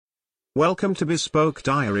Welcome to Bespoke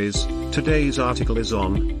Diaries. Today's article is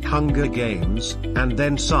on Hunger Games, and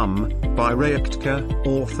Then Some, by Rayaktka,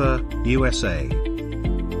 author, USA.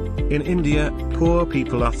 In India, poor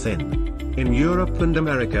people are thin. In Europe and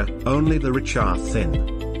America, only the rich are thin.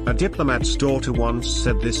 A diplomat's daughter once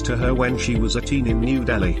said this to her when she was a teen in New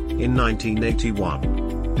Delhi, in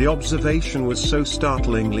 1981. The observation was so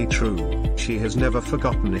startlingly true, she has never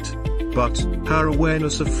forgotten it. But, her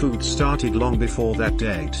awareness of food started long before that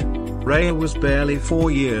date. Raya was barely 4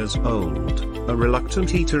 years old, a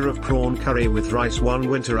reluctant eater of prawn curry with rice one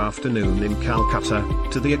winter afternoon in Calcutta,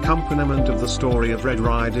 to the accompaniment of the story of Red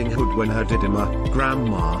Riding Hood when her Didima,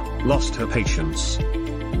 grandma, lost her patience.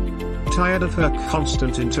 Tired of her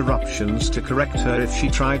constant interruptions to correct her if she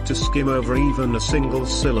tried to skim over even a single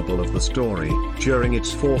syllable of the story, during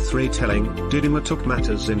its fourth retelling, Didima took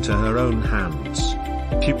matters into her own hands.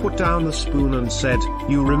 She put down the spoon and said,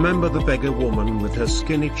 "You remember the beggar woman with her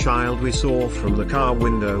skinny child we saw from the car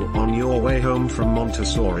window on your way home from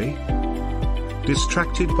Montessori?"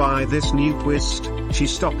 Distracted by this new twist, she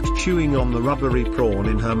stopped chewing on the rubbery prawn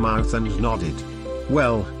in her mouth and nodded.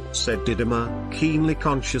 "Well," said Didima, keenly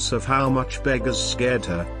conscious of how much beggars scared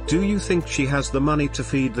her, "do you think she has the money to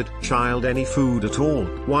feed that child any food at all,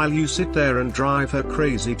 while you sit there and drive her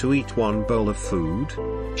crazy to eat one bowl of food?"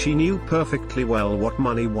 She knew perfectly well what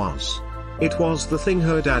money was. It was the thing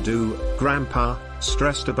her dadu, grandpa,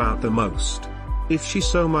 stressed about the most. If she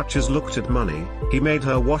so much as looked at money, he made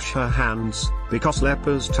her wash her hands, because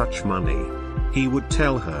lepers touch money. He would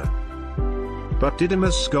tell her. But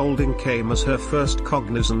Didima's scolding came as her first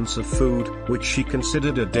cognizance of food, which she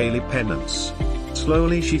considered a daily penance.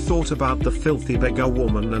 Slowly she thought about the filthy beggar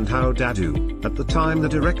woman and how Dadu, at the time the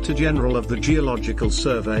Director General of the Geological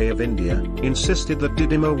Survey of India, insisted that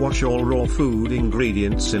Didima wash all raw food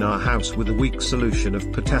ingredients in our house with a weak solution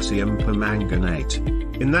of potassium permanganate.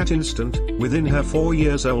 In that instant, within her 4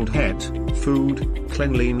 years old head, food,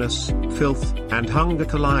 cleanliness, filth, and hunger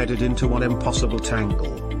collided into one impossible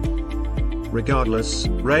tangle. Regardless,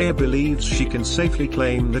 Raya believes she can safely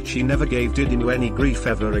claim that she never gave Didima any grief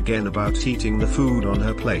ever again about eating the food on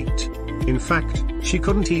her plate. In fact, she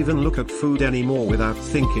couldn't even look at food anymore without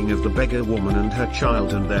thinking of the beggar woman and her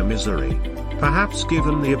child and their misery. Perhaps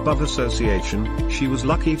given the above association, she was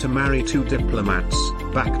lucky to marry two diplomats,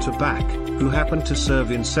 back to back, who happened to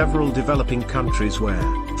serve in several developing countries where,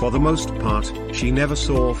 for the most part, she never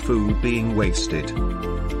saw food being wasted.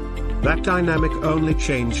 That dynamic only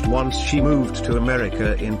changed once she moved to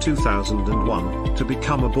America in 2001, to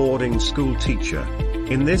become a boarding school teacher.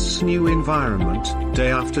 In this new environment, day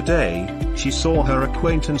after day, she saw her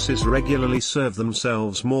acquaintances regularly serve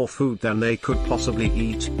themselves more food than they could possibly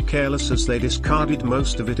eat, careless as they discarded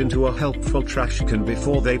most of it into a helpful trash can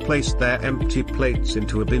before they placed their empty plates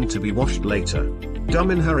into a bin to be washed later.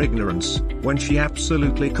 Dumb in her ignorance, when she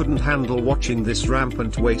absolutely couldn't handle watching this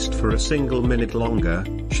rampant waste for a single minute longer,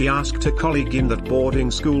 she asked a colleague in that boarding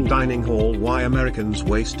school dining hall why Americans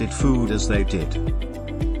wasted food as they did.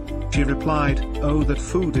 She replied, "Oh, that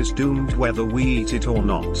food is doomed whether we eat it or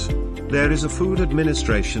not. There is a Food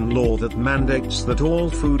Administration law that mandates that all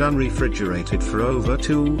food unrefrigerated for over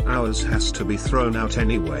 2 hours has to be thrown out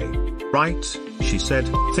anyway. Right?" she said,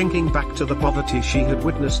 thinking back to the poverty she had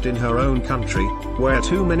witnessed in her own country, where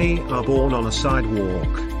too many are born on a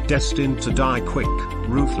sidewalk, destined to die quick,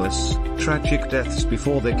 ruthless, tragic deaths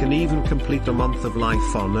before they can even complete a month of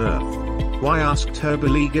life on Earth. Why, asked her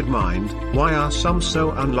beleaguered mind, why are some so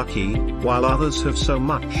unlucky, while others have so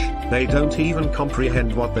much, they don't even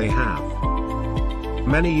comprehend what they have?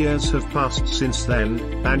 Many years have passed since then,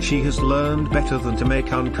 and she has learned better than to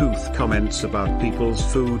make uncouth comments about people's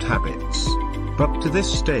food habits. But to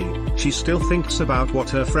this day, she still thinks about what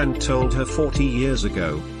her friend told her 40 years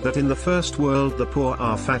ago, that in the first world the poor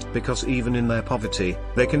are fat because even in their poverty,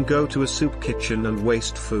 they can go to a soup kitchen and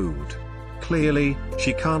waste food. Clearly,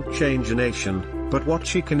 she can't change a nation, but what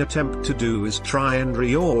she can attempt to do is try and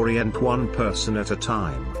reorient one person at a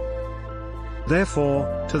time. Therefore,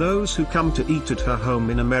 to those who come to eat at her home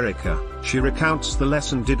in America, she recounts the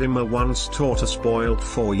lesson Didima once taught a spoiled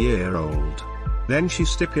 4-year-old. Then she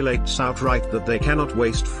stipulates outright that they cannot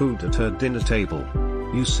waste food at her dinner table.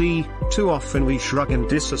 You see, too often we shrug and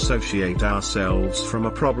disassociate ourselves from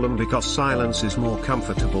a problem because silence is more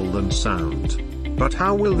comfortable than sound. But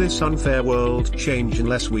how will this unfair world change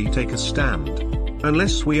unless we take a stand?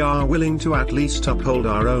 Unless we are willing to at least uphold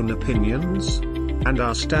our own opinions? And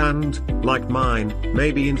our stand, like mine,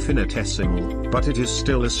 may be infinitesimal, but it is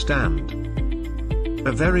still a stand.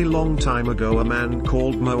 A very long time ago a man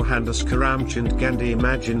called Mohandas Karamchand Gandhi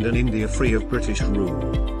imagined an India free of British rule.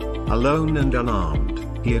 Alone and unarmed,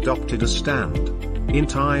 he adopted a stand. In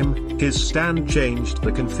time, His stand changed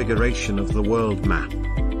the configuration of the world map.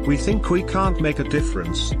 We think we can't make a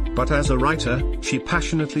difference, but as a writer, she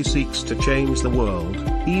passionately seeks to change the world,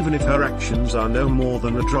 even if her actions are no more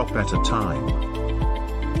than a drop at a time.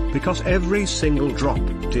 Because every single drop,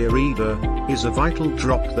 dear reader, is a vital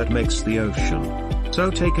drop that makes the ocean. So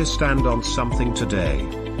take a stand on something today.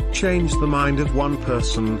 Change the mind of one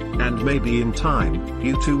person, and maybe in time,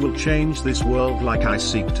 you too will change this world like I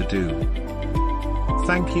seek to do.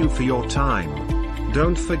 Thank you for your time.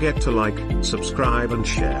 Don't forget to like, subscribe and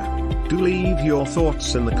share. Do leave your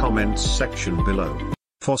thoughts in the comments section below.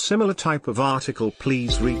 For similar type of article,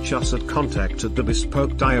 please reach us at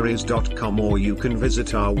contact@thebespokediaries.com, or you can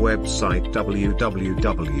visit our website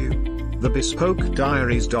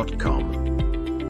www.thebespokediaries.com.